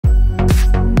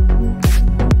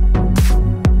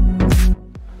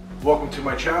welcome to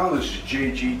my channel. This is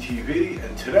JGTV,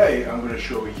 and today I'm going to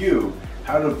show you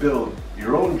how to build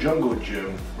your own jungle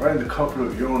gym right in the comfort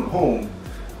of your own home.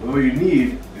 And all you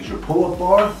need is your pull-up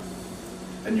bar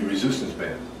and your resistance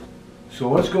band. So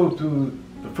let's go through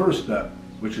the first step,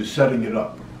 which is setting it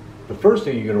up. The first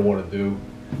thing you're going to want to do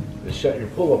is set your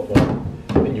pull-up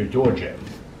bar in your door jamb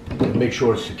and make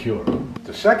sure it's secure.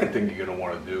 The second thing you're going to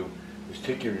want to do is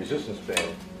take your resistance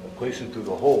band and place them through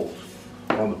the holes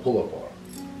on the pull-up bar.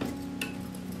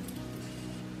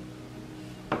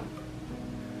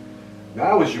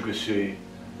 Now, as you can see,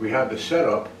 we have the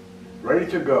setup ready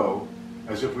to go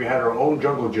as if we had our own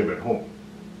jungle gym at home.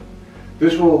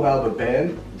 This will allow the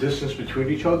band distance between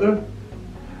each other,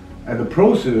 and the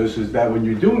pros to this is that when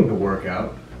you're doing the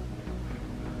workout,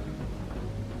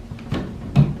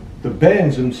 the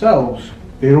bands themselves,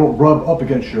 they don't rub up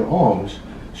against your arms,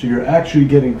 so you're actually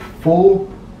getting full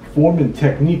form and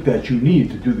technique that you need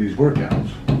to do these workouts.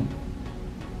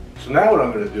 So now what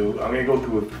I'm going to do, I'm going to go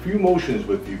through a few motions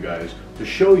with you guys to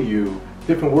show you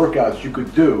different workouts you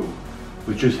could do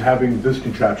with just having this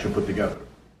contraption put together.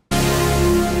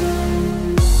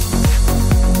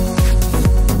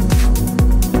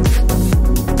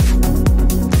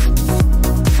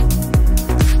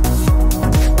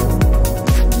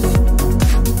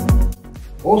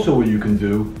 Also, what you can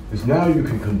do is now you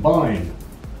can combine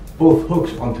both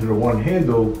hooks onto the one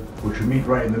handle, which will meet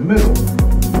right in the middle.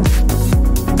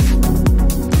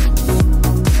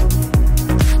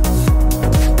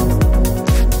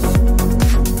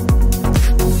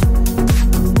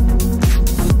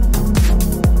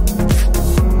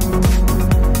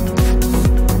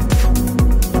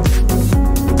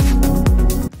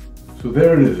 So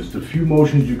there it is, the few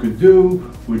motions you could do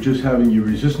with just having your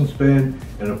resistance band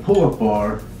and a pull-up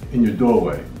bar in your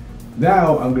doorway.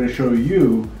 Now I'm going to show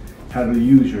you how to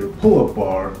use your pull-up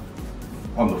bar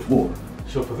on the floor.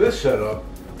 So for this setup,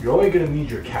 you're only going to need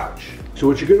your couch. So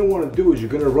what you're going to want to do is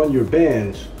you're going to run your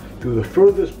bands through the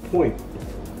furthest point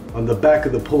on the back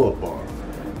of the pull-up bar.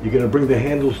 You're going to bring the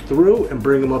handles through and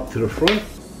bring them up to the front.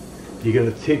 You're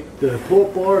going to take the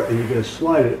pull-up bar and you're going to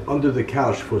slide it under the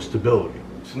couch for stability.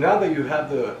 So now that you have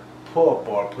the pull-up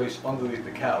bar placed underneath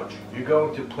the couch, you're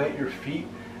going to plant your feet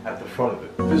at the front of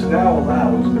it. This now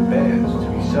allows the bands to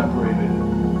be separated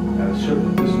at a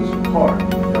certain distance apart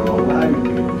that will allow you to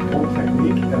get the full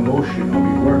technique and motion of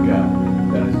your workout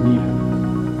that is needed.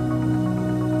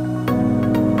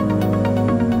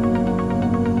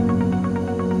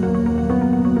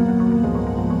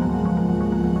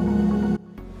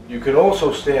 You can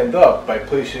also stand up by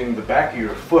placing the back of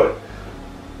your foot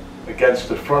against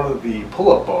the front of the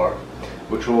pull-up bar,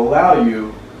 which will allow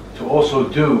you to also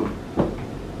do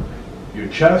your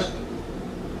chest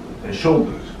and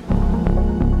shoulders.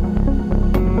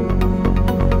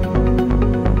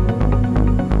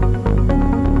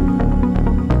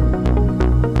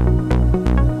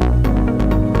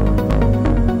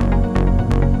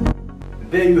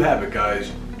 There you have it,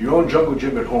 guys, your own jungle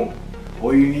gym at home.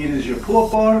 All you need is your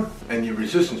pull-up bar and your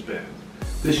resistance band.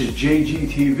 This is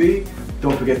JGTV.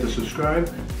 Don't forget to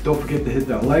subscribe. Don't forget to hit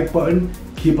that like button.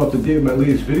 Keep up to date with my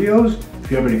latest videos.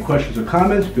 If you have any questions or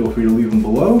comments, feel free to leave them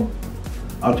below.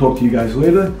 I'll talk to you guys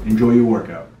later. Enjoy your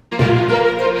workout.